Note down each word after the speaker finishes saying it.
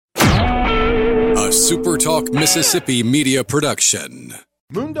SuperTalk Mississippi Media Production.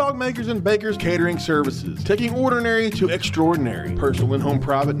 Moondog Makers and Bakers Catering Services, taking ordinary to extraordinary. Personal and home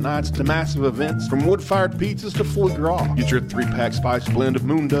private nights to massive events, from wood-fired pizzas to foie gras. Get your 3-pack spice blend of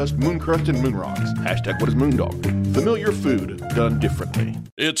moon dust, moon crust, and moon rocks. Hashtag what is Moondog? Familiar food done differently.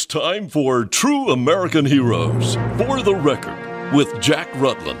 It's time for True American Heroes, For the Record, with Jack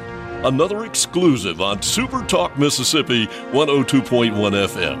Rutland. Another exclusive on SuperTalk Mississippi 102.1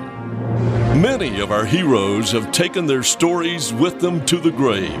 FM. Many of our heroes have taken their stories with them to the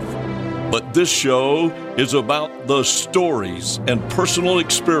grave. But this show is about the stories and personal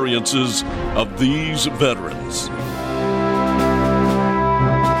experiences of these veterans.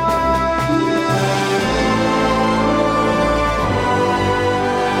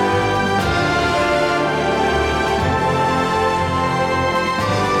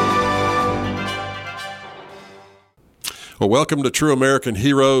 Well, welcome to True American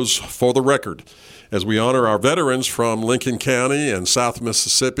Heroes, For the Record, as we honor our veterans from Lincoln County and South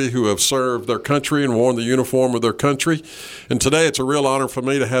Mississippi who have served their country and worn the uniform of their country. And today it's a real honor for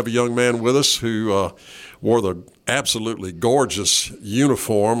me to have a young man with us who wore the absolutely gorgeous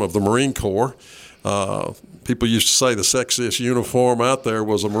uniform of the Marine Corps. People used to say the sexiest uniform out there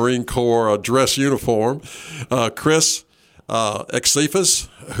was a Marine Corps dress uniform. Chris Xifos,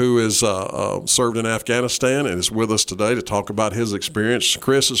 who is served in Afghanistan and is with us today to talk about his experience.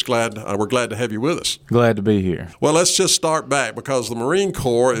 Chris, we're glad to have you with us. Glad to be here. Well, let's just start back because the Marine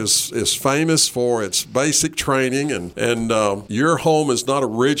Corps is famous for its basic training, and your home is not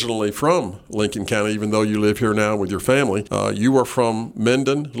originally from Lincoln County, even though you live here now with your family. You were from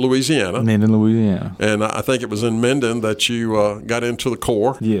Minden, Louisiana. And I think it was in Minden that you got into the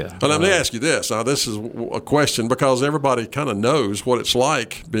Corps. Yeah. And let me ask you this. Now, this is a question because everybody kind of knows what it's like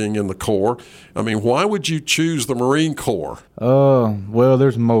being in the Corps. I mean, why would you choose the Marine Corps? Well,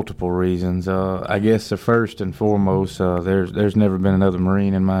 there's multiple reasons. I guess the first and foremost, there's never been another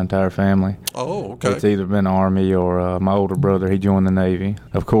Marine in my entire family. Oh, okay. It's either been Army or my older brother. He joined the Navy.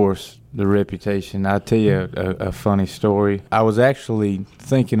 Of course, the reputation. I'll tell you a funny story. I was actually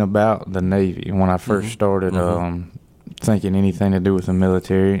thinking about the Navy when I first started thinking anything to do with the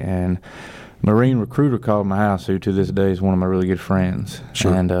military, and Marine recruiter called my house, who to this day is one of my really good friends.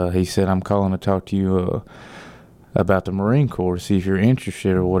 Sure. And he said, I'm calling to talk to you about the Marine Corps, to see if you're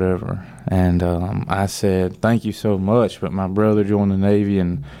interested or whatever. And I said, thank you so much, but my brother joined the Navy,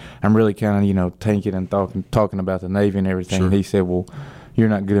 and I'm really kind of, thinking and talking about the Navy and everything. Sure. And he said, well, you're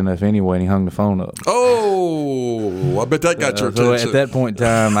not good enough anyway, and he hung the phone up. Oh, I bet that got your attention. So at that point in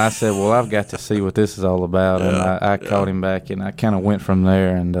time, I said, well, I've got to see what this is all about. And I called him back, and I kind of went from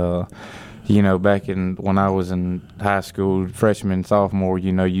there. And back when I was in high school, freshman, sophomore,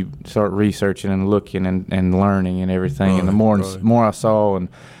 you start researching and looking and learning and everything. And the more I saw and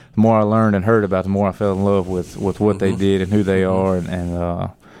the more I learned and heard about, the more I fell in love with what they did and who they are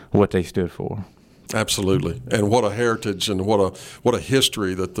and what they stood for. Absolutely. And what a heritage and what a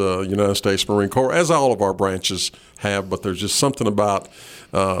history that the United States Marine Corps, as all of our branches, have. But there's just something about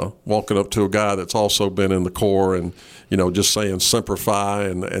walking up to a guy that's also been in the Corps and, just saying Semper Fi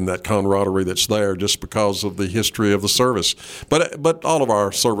and that camaraderie that's there just because of the history of the service. But all of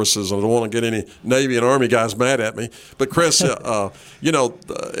our services, and I don't want to get any Navy and Army guys mad at me, but Chris,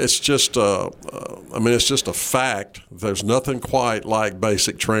 it's just it's just a fact. There's nothing quite like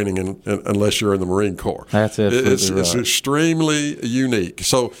basic training unless you're in the Marine Corps. That's absolutely right. It's extremely unique.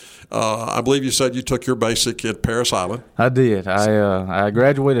 So I believe you said you took your basic at Parris Island. I did. I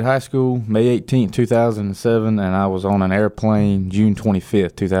graduated high school May 18th, 2007, and I was on an airplane June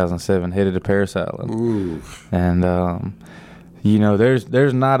 25th, 2007, headed to Parris Island. Ooh. And,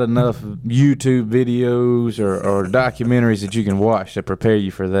 there's not enough YouTube videos or documentaries that you can watch to prepare you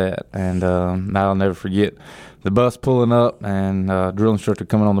for that. And I'll never forget the bus pulling up and drill instructor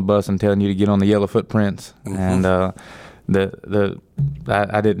coming on the bus and telling you to get on the yellow footprints. And there's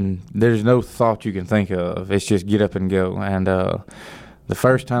no thought you can think of. It's just get up and go. And the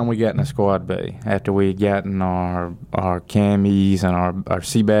first time we got in a squad bay, after we had gotten our camis and our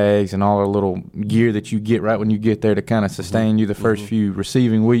sea bags and all our little gear that you get right when you get there to kind of sustain you the first few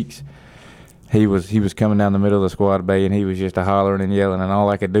receiving weeks, he was coming down the middle of the squad bay, and he was just hollering and yelling, and all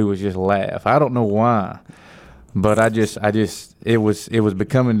I could do was just laugh. I don't know why. But it was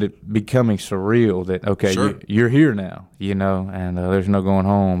becoming surreal that, okay, sure, you're here now, and there's no going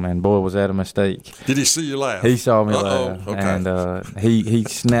home. And boy, was that a mistake. Did he see you laugh? He saw me laugh. Okay. And he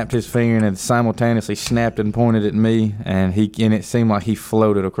snapped his finger and simultaneously snapped and pointed at me, and it seemed like he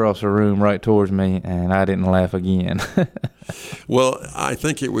floated across the room right towards me, and I didn't laugh again. Well, I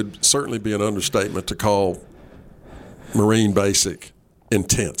think it would certainly be an understatement to call Marine Basic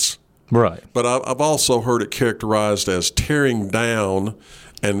intense. Right. But I've also heard it characterized as tearing down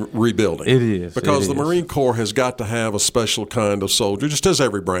and rebuilding. It is. Because the Marine Corps has got to have a special kind of soldier, just as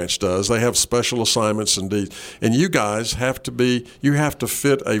every branch does. They have special assignments indeed. And you guys have to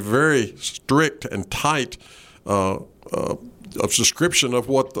fit a very strict and tight description of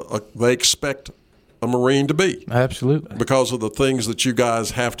what they expect a Marine to be. Absolutely. Because of the things that you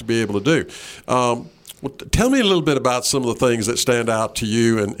guys have to be able to do. Tell me a little bit about some of the things that stand out to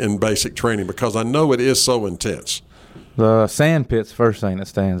you in basic training, because I know it is so intense. The sand pit's the first thing that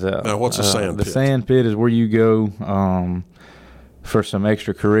stands out. Now, what's a sand pit? The sand pit is where you go for some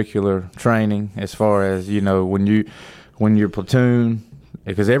extracurricular training, as far as, when your platoon,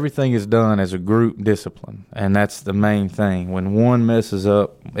 because everything is done as a group discipline, and that's the main thing. When one messes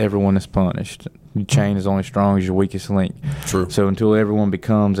up, everyone is punished. Your chain is only strong as your weakest link. True. So until everyone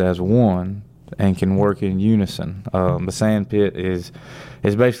becomes as one and can work in unison, the sand pit is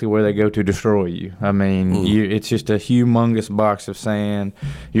basically where they go to destroy you. I mean, it's just a humongous box of sand.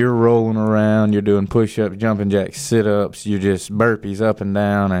 You're rolling around. You're doing push-ups, jumping jacks, sit-ups. You're just burpees up and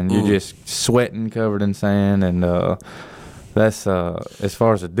down, and you're just sweating, covered in sand. And that's as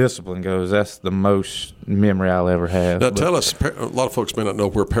far as the discipline goes, that's the most memory I'll ever have. Now, tell us. A lot of folks may not know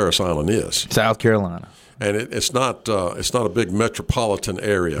where Parris Island is. South Carolina. And it's not a big metropolitan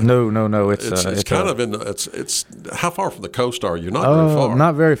area. No. It's kind of in the. It's how far from the coast are you? Not very far.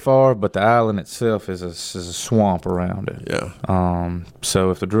 Not very far, but the island itself is a swamp around it. Yeah.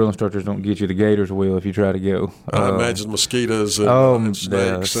 So if the drill instructors don't get you, the gators will if you try to go. I imagine mosquitoes and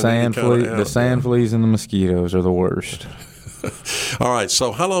snakes. The sand fleas and the mosquitoes are the worst. All right.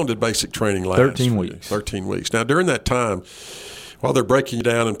 So how long did basic training last? 13 weeks. 13 weeks. Now, during that time, while they're breaking you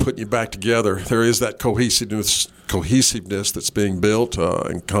down and putting you back together, there is that cohesiveness that's being built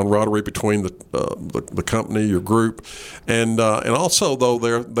and camaraderie between the company, your group, and also though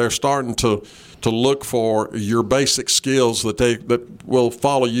they're starting to look for your basic skills that will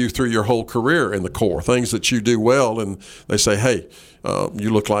follow you through your whole career in the Corps, things that you do well, and they say, hey,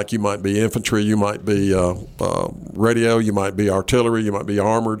 you look like you might be infantry, you might be radio, you might be artillery, you might be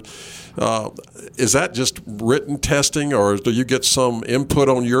armored. Is that just written testing, or do you get some input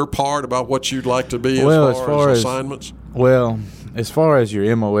on your part about what you'd like to be as far as assignments? Well, as far as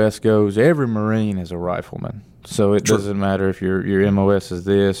your MOS goes, every Marine is a rifleman. So it doesn't matter if your MOS is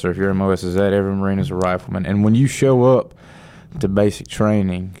this or if your MOS is that. Every Marine is a rifleman. And when you show up to basic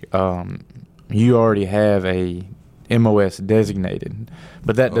training, you already have a MOS designated.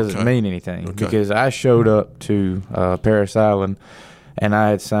 But that doesn't mean anything because I showed up to Parris Island and I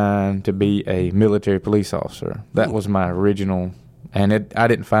had signed to be a military police officer. That was my original, and I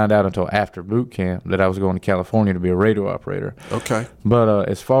didn't find out until after boot camp that I was going to California to be a radio operator. Okay. But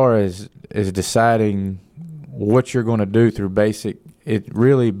as far as deciding what you're going to do through basic,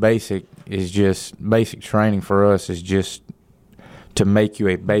 basic training for us is just to make you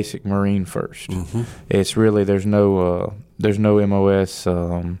a basic Marine first. Mm-hmm. It's really there's no MOS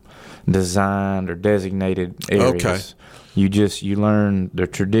designed or designated areas. Okay. You learn the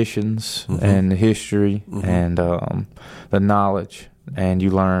traditions and the history and the knowledge, and you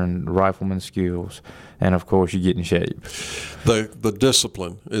learn rifleman skills, and of course you get in shape. The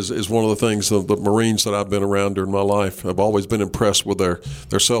discipline is one of the things the Marines that I've been around during my life. I've always been impressed with their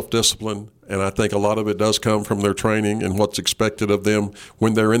self-discipline, and I think a lot of it does come from their training and what's expected of them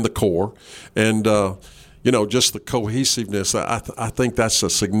when they're in the Corps. And just the cohesiveness, I think that's a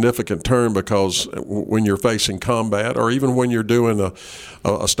significant term because when you're facing combat or even when you're doing a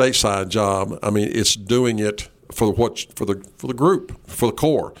stateside job, I mean, it's doing it for the group, for the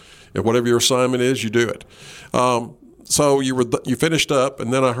Corps. And whatever your assignment is, you do it. So you finished up,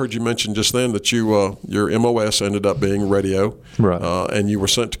 and then I heard you mention just then that your MOS ended up being radio. Right. And you were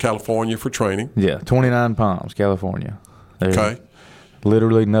sent to California for training. Yeah, 29 Palms, California. Okay.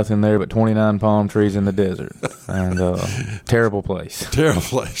 Literally nothing there but 29 palm trees in the desert, and terrible place. Terrible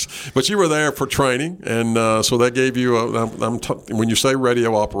place. But you were there for training, and so that gave you when you say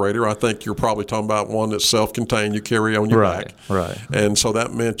radio operator, I think you're probably talking about one that's self-contained. You carry on your back, right. And so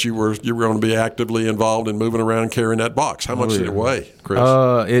that meant you were going to be actively involved in moving around carrying that box. How much did it weigh, Chris?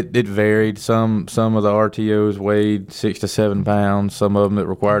 It varied. Some of the RTOs weighed 6 to 7 pounds. Some of them that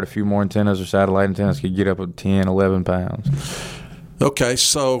required a few more antennas or satellite antennas could get up to 10, 11 pounds. Okay,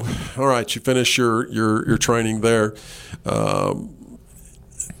 so all right, you finish your training there.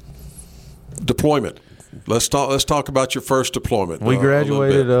 Deployment. Let's talk about your first deployment. We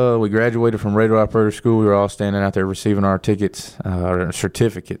graduated. We graduated from radio operator school. We were all standing out there receiving our tickets, our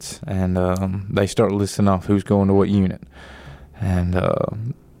certificates, and they start listing off who's going to what unit.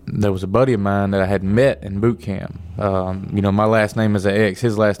 And there was a buddy of mine that I had met in boot camp. My last name is an X.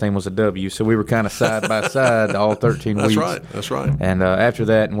 His last name was a W. So we were kind of side by side all 13 weeks. That's right. And after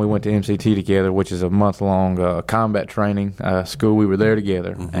that, and we went to MCT together, which is a month-long combat training school. We were there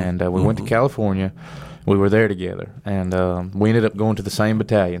together. And we went to California. We were there together. And we ended up going to the same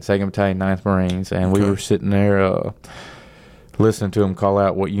battalion, 2nd Battalion, 9th Marines. And we were sitting there listening to them call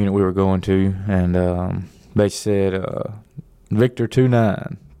out what unit we were going to. And they said, Victor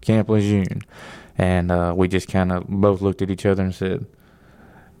 29, Camp Lejeune. And we just kind of both looked at each other and said,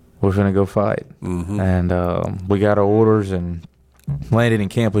 we're going to go fight. And we got our orders and landed in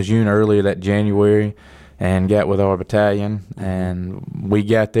Camp Lejeune earlier that January and got with our battalion. And we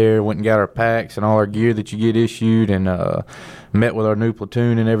got there, went and got our packs and all our gear that you get issued, and met with our new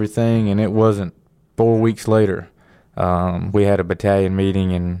platoon and everything. And it wasn't 4 weeks later. We had a battalion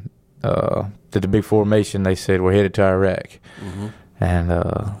meeting, and did the big formation. They said, we're headed to Iraq.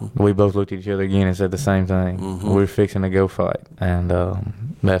 And we both looked at each other again and said the same thing. We're fixing to go fight. And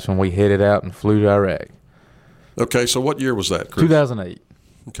that's when we headed out and flew to Iraq. Okay, so what year was that, Chris? 2008.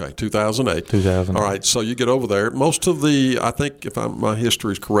 Okay, 2008. 2008. All right, so you get over there. Most of the, I think if my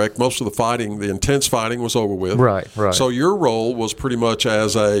history is correct, most of the fighting, the intense fighting was over with. Right. So your role was pretty much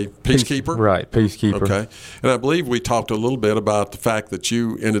as a peacekeeper? Right, peacekeeper. Okay. And I believe we talked a little bit about the fact that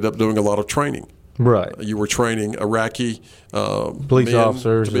you ended up doing a lot of training. Right. You were training Iraqi police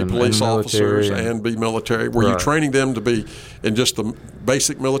officers to be police officers and be military. Were you training them to be in just the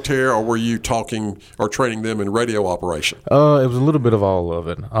basic military, or were you talking or training them in radio operation? It was a little bit of all of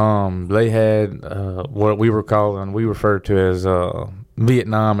it. They had what we referred to as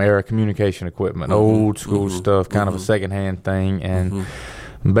Vietnam-era communication equipment, old school stuff, kind of a secondhand thing. And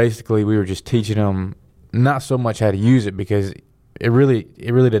basically we were just teaching them not so much how to use it, because it really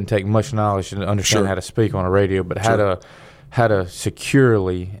didn't take much knowledge to understand how to speak on a radio, but how to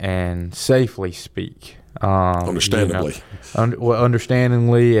securely and safely speak. Understandably.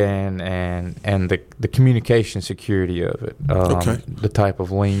 Understandingly and the communication security of it. The type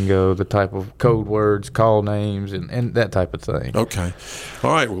of lingo, the type of code words, call names, and that type of thing. Okay.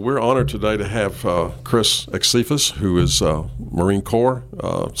 All right. Well, we're honored today to have Chris Xifos, who is Marine Corps,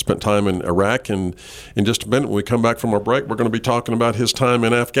 spent time in Iraq. And in just a minute, when we come back from our break, we're going to be talking about his time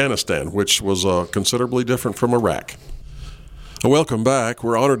in Afghanistan, which was considerably different from Iraq. Welcome back.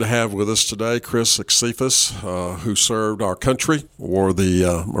 We're honored to have with us today Chris Xifos, who served our country, wore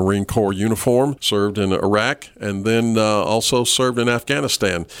the Marine Corps uniform, served in Iraq, and then also served in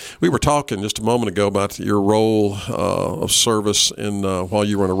Afghanistan. We were talking just a moment ago about your role of service in while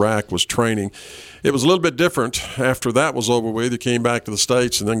you were in Iraq was training. It was a little bit different after that was over with. You came back to the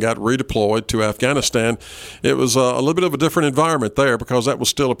States and then got redeployed to Afghanistan. It was a little bit of a different environment there, because that was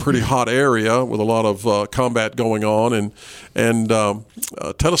still a pretty hot area with a lot of combat going on. And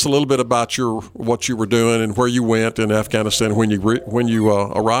tell us a little bit about what you were doing and where you went in Afghanistan when you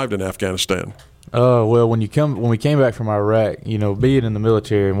arrived in Afghanistan. Well, when we came back from Iraq, being in the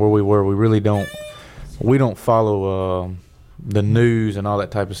military and where we were, we don't follow the news and all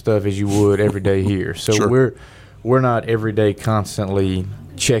that type of stuff as you would every day here. So we're not every day constantly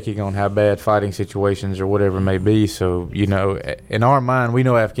checking on how bad fighting situations or whatever may be. So, in our mind, we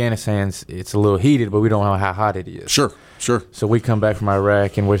know it's a little heated, but we don't know how hot it is. Sure. So we come back from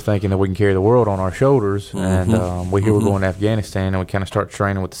Iraq and we're thinking that we can carry the world on our shoulders. And we're going to Afghanistan, and we kind of start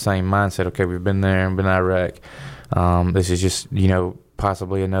training with the same mindset. Okay, we've been there and been in Iraq. This is just,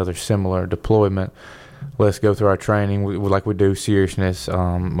 possibly another similar deployment. Let's go through our training like we do, seriousness,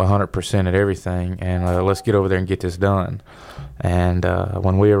 100% at everything, and let's get over there and get this done. And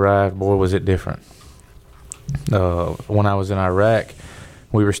when we arrived, boy, was it different. When I was in Iraq,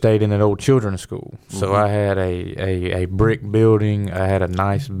 we were stayed in an old children's school. So I had a brick building. I had a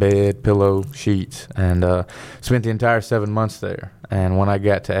nice bed, pillow, sheets, and spent the entire 7 months there. And when I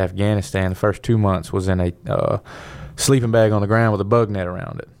got to Afghanistan, the first 2 months was in a sleeping bag on the ground with a bug net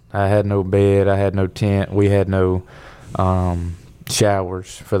around it. I had no bed. I had no tent. We had no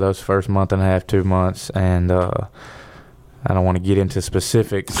showers for those first month and a half, 2 months. And I don't want to get into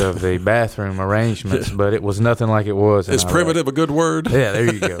specifics of the bathroom arrangements, but it was nothing like it was in Is Iraq. Primitive a good word? Yeah,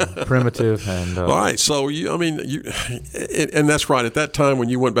 there you go. Primitive. And all right. So, and that's right. At that time when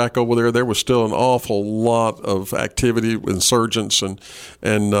you went back over there was still an awful lot of activity, insurgents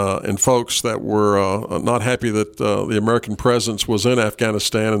and folks that were not happy that the American presence was in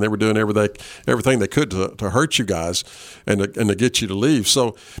Afghanistan, and they were doing everything they could to hurt you guys and to get you to leave.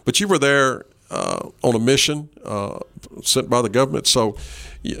 So, but you were there on a mission sent by the government. So,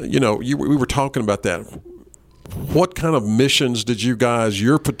 we were talking about that. What kind of missions did you guys,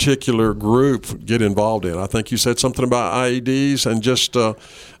 your particular group, get involved in? I think you said something about IEDs and just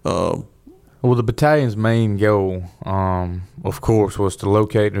well, the battalion's main goal, of course, was to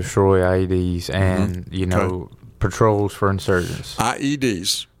locate and destroy IEDs and, patrols for insurgents.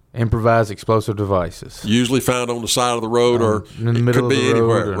 IEDs. Improvised explosive devices. Usually found on the side of the road or in the middle it could be of the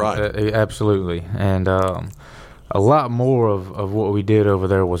road, anywhere, right? Absolutely. And a lot more of what we did over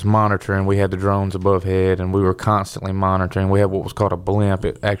there was monitoring. We had the drones above head, and we were constantly monitoring. We had what was called a blimp.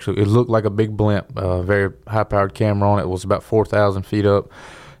 It looked like a big blimp, very high-powered camera on it. It was about 4,000 feet up.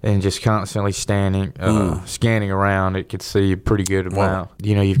 And just constantly scanning around, it could see a pretty good amount.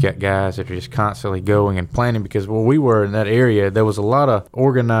 Wow. You've got guys that are just constantly going and planning because where we were in that area, there was a lot of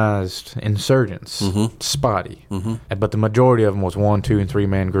organized insurgents, spotty. But the majority of them was 1, 2, and 3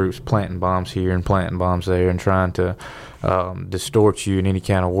 man groups planting bombs here and planting bombs there and trying to distort you in any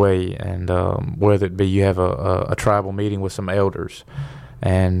kind of way. And whether it be you have a tribal meeting with some elders,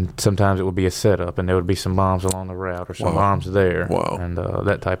 and sometimes it would be a setup, and there would be some bombs along the route or some bombs there, and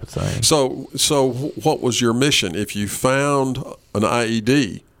that type of thing. So what was your mission? If you found an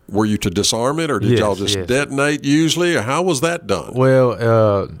IED, were you to disarm it, or did y'all just detonate usually, or how was that done? Well,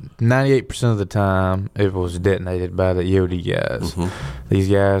 98% of the time, it was detonated by the EOD guys. These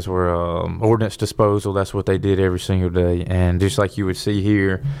guys were ordnance disposal. That's what they did every single day. And just like you would see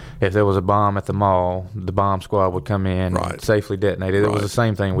here, if there was a bomb at the mall, the bomb squad would come in and safely detonate it. It was the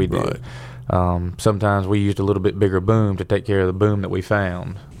same thing we did. Sometimes we used a little bit bigger boom to take care of the boom that we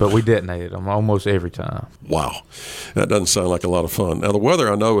found, but we detonated them almost every time. Wow. That doesn't sound like a lot of fun. Now, the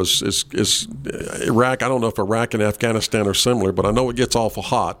weather I know is Iraq. I don't know if Iraq and Afghanistan are similar, but I know it gets awful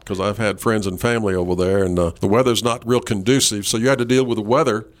hot because I've had friends and family over there, and the weather's not real conducive, so you had to deal with the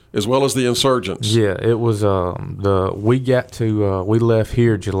weather as well as the insurgents. Yeah, it was we left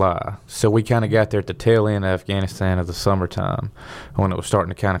here July, so we kind of got there at the tail end of Afghanistan of the summertime when it was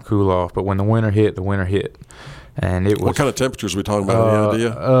starting to kind of cool off. But when the winter hit, and it was. What kind of temperatures are we talking about? Any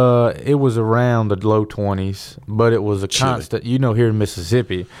idea? It was around the low 20s, but it was a constant. Here in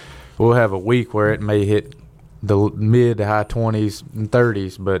Mississippi, we'll have a week where it may hit the mid to high 20s and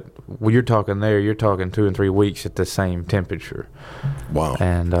 30s, but when you're talking 2 and 3 weeks at the same temperature. Wow.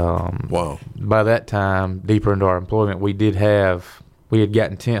 And by that time, deeper into our employment, we had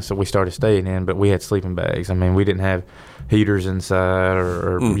gotten tents that we started staying in, but we had sleeping bags. I mean, we didn't have heaters inside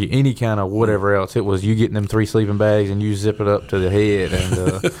or any kind of whatever else. It was you getting them 3 sleeping bags and you zip it up to the head.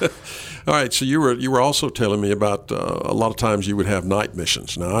 And all right, so you were also telling me about a lot of times you would have night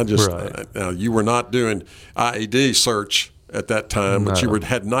missions. Now now you were not doing IED search at that time, but you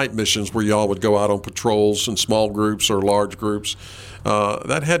had night missions where y'all would go out on patrols in small groups or large groups.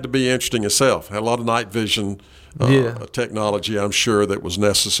 That had to be interesting itself. Had a lot of night vision technology, I'm sure, that was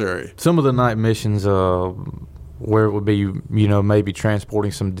necessary. Some of the night missions where it would be, maybe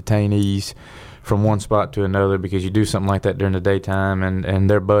transporting some detainees from one spot to another, because you do something like that during the daytime and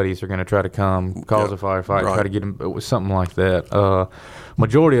their buddies are going to try to come cause a firefight, try to get them. It was something like that.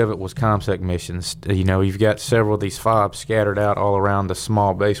 Majority of it was ComSec missions. You've got several of these FOBs scattered out all around the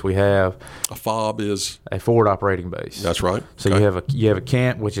small base we have. A FOB is? A forward operating base. That's right. So you have a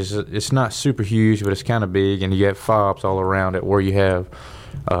camp, which is it's not super huge, but it's kind of big, and you have FOBs all around it where you have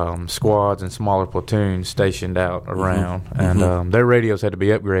squads and smaller platoons stationed out around, and their radios had to be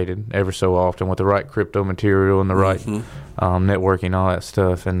upgraded ever so often with the right crypto material and the right networking, all that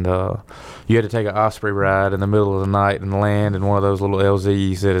stuff. And you had to take an Osprey ride in the middle of the night and land in one of those little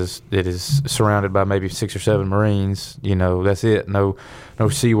LZs that is surrounded by maybe 6 or 7 Marines. That's it. No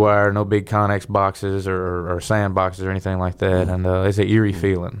C-wire, no big Connex boxes or sand boxes or anything like that. And it's an eerie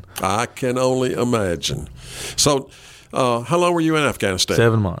feeling. I can only imagine. So. How long were you in Afghanistan?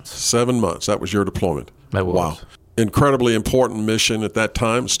 7 months. 7 months. That was your deployment. That was. Wow. Incredibly important mission at that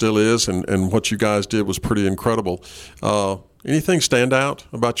time, still is, and what you guys did was pretty incredible. Anything stand out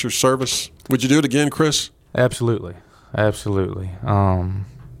about your service? Would you do it again, Chris? Absolutely. In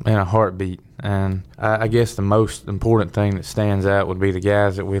a heartbeat. And I guess the most important thing that stands out would be the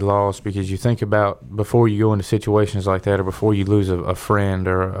guys that we lost, because you think about before you go into situations like that, or before you lose a friend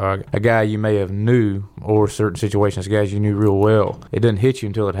or a guy you may have knew, or certain situations, guys you knew real well, it doesn't hit you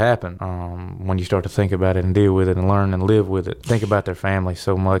until it happened. When you start to think about it and deal with it and learn and live with it, think about their family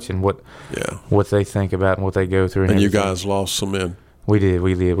so much and what they think about and what they go through. And you guys lost some men. We did.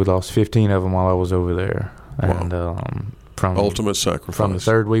 We lost 15 of them while I was over there. Wow. And from ultimate sacrifice. From the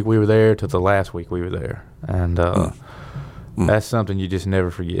 3rd week we were there to the last week we were there. And that's something you just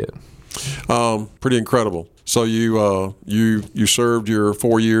never forget. Pretty incredible. So you served your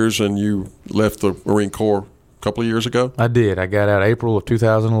 4 years and you left the Marine Corps couple of years ago? I did. I got out April of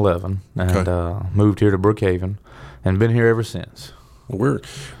 2011 and moved here to Brookhaven and been here ever since. We're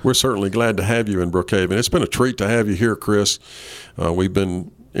certainly glad to have you in Brookhaven. It's been a treat to have you here, Chris. We've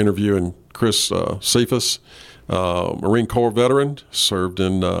been interviewing Chris Xifos, Marine Corps veteran, served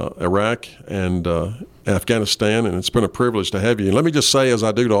in Iraq and Afghanistan, and it's been a privilege to have you. And let me just say, as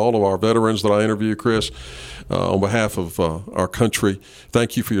I do to all of our veterans that I interview, Chris, on behalf of our country,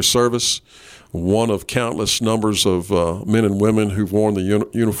 thank you for your service. One of countless numbers of men and women who've worn the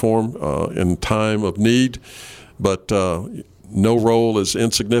uniform in time of need, but no role is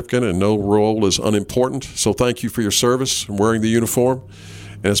insignificant and no role is unimportant. So thank you for your service and wearing the uniform.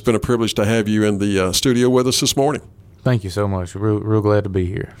 And it's been a privilege to have you in the studio with us this morning. Thank you so much. Real glad to be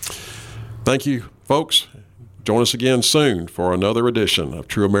here. Thank you, folks. Join us again soon for another edition of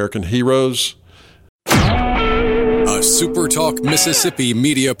True American Heroes. A SuperTalk Mississippi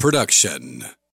Media production.